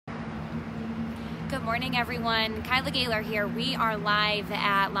Good morning, everyone. Kyla Gaylor here. We are live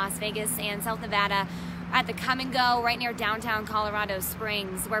at Las Vegas and South Nevada at the Come and Go right near downtown Colorado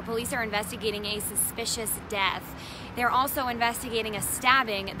Springs, where police are investigating a suspicious death. They're also investigating a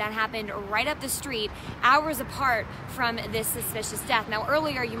stabbing that happened right up the street, hours apart from this suspicious death. Now,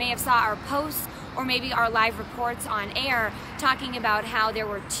 earlier you may have saw our posts or maybe our live reports on air talking about how there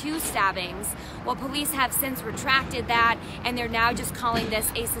were 2 stabbings. Well, police have since retracted that, and they're now just calling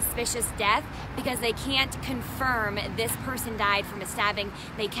this a suspicious death because they can't confirm this person died from a stabbing.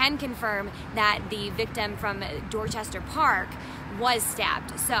 They can confirm that the victim from Dorchester Park was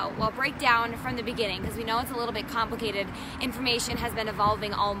stabbed. So we'll break down from the beginning because we know it's a little bit complicated. Information has been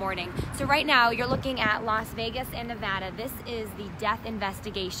evolving all morning. So right now you're looking at Las Vegas and Nevada. This is the death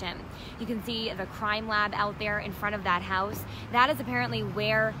investigation. You can see the crime lab out there in front of that house. That is apparently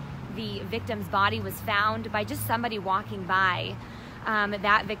where the victim's body was found by just somebody walking by.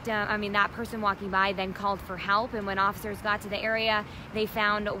 That person walking by then called for help, and when officers got to the area, they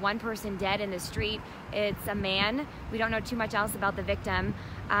found one person dead in the street. It's a man. We don't know too much else about the victim.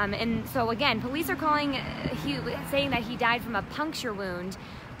 And so again, police are saying that he died from a puncture wound,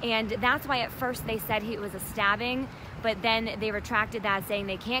 and that's why at first they said it was a stabbing, but then they retracted that, saying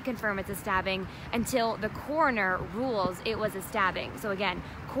they can't confirm it's a stabbing until the coroner rules it was a stabbing. So again,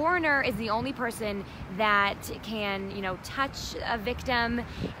 coroner is the only person that can, touch a victim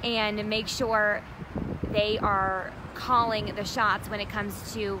and make sure they are calling the shots when it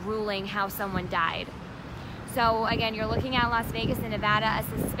comes to ruling how someone died. So again, you're looking at Las Vegas and Nevada,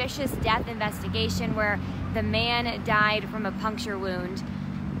 a suspicious death investigation where the man died from a puncture wound.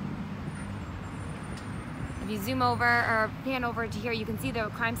 If you zoom over or pan over to here, you can see the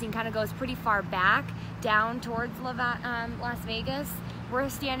crime scene kind of goes pretty far back down towards Las Vegas. We're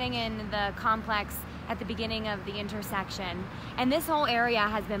standing in the complex at the beginning of the intersection, and this whole area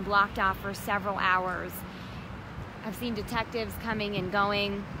has been blocked off for several hours. I've seen detectives coming and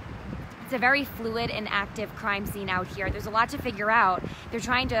going. It's a very fluid and active crime scene out here. There's a lot to figure out. They're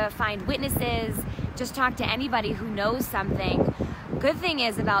trying to find witnesses, just talk to anybody who knows something. Good thing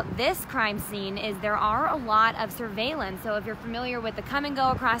is about this crime scene is there are a lot of surveillance. So if you're familiar with the Come and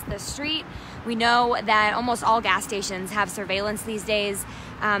Go across the street, we know that almost all gas stations have surveillance these days.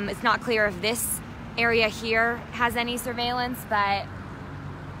 It's not clear if this area here has any surveillance, but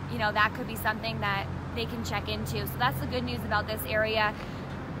that could be something that they can check into. So that's the good news about this area.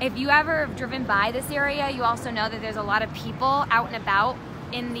 If you ever have driven by this area, you also know that there's a lot of people out and about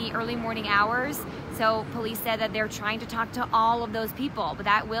in the early morning hours. So police said that they're trying to talk to all of those people, but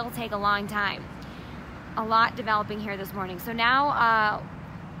that will take a long time. A lot developing here this morning. So now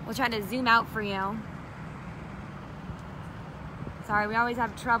we'll try to zoom out for you. Sorry, we always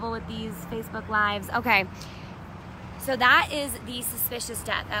have trouble with these Facebook Lives. Okay. So that is the suspicious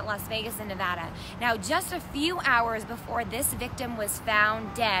death at Las Vegas and Nevada. Now, just a few hours before this victim was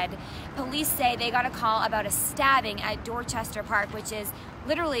found dead, police say they got a call about a stabbing at Dorchester Park, which is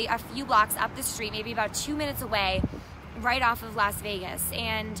literally a few blocks up the street, maybe about 2 minutes away, right off of Las Vegas.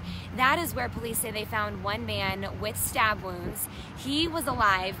 And that is where police say they found one man with stab wounds. He was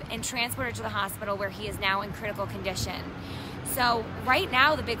alive and transported to the hospital, where he is now in critical condition. So right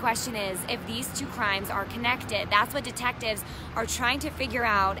now, the big question is if these 2 crimes are connected. That's what detectives are trying to figure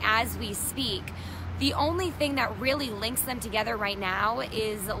out as we speak. The only thing that really links them together right now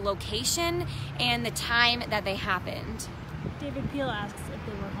is location and the time that they happened. David Peel asks if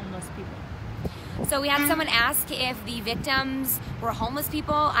they were homeless people. So we had someone ask if the victims were homeless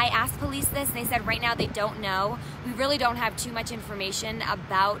people. I asked police this, and they said right now they don't know. We really don't have too much information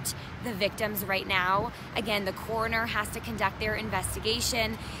about the victims right now. Again, the coroner has to conduct their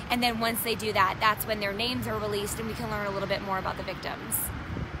investigation, and then once they do that, that's when their names are released and we can learn a little bit more about the victims.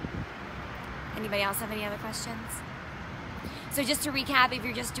 Anybody else have any other questions? So just to recap, if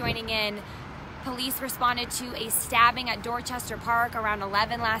you're just joining in, police responded to a stabbing at Dorchester Park around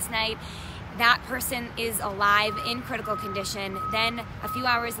 11 last night. That person is alive, in critical condition. Then a few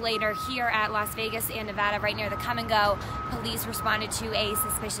hours later, here at Las Vegas and Nevada, right near the Come and Go, police responded to a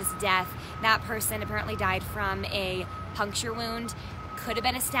suspicious death. That person apparently died from a puncture wound. Could have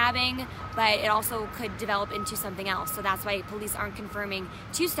been a stabbing, but it also could develop into something else. So that's why police aren't confirming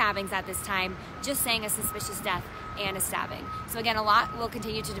 2 stabbings at this time, just saying a suspicious death and a stabbing. So again, a lot will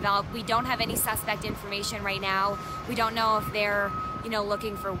continue to develop. We don't have any suspect information right now. We don't know if they're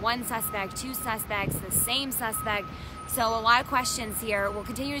looking for one suspect, two suspects, the same suspect. So a lot of questions here. We'll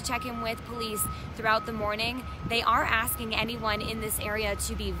continue to check in with police throughout the morning. They are asking anyone in this area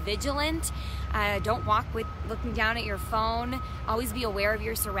to be vigilant. Don't walk with looking down at your phone. Always be aware of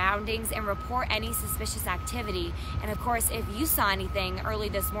your surroundings and report any suspicious activity. And of course, if you saw anything early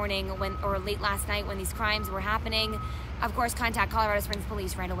this morning or late last night when these crimes were happening, of course, contact Colorado Springs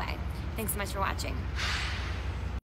Police right away. Thanks so much for watching.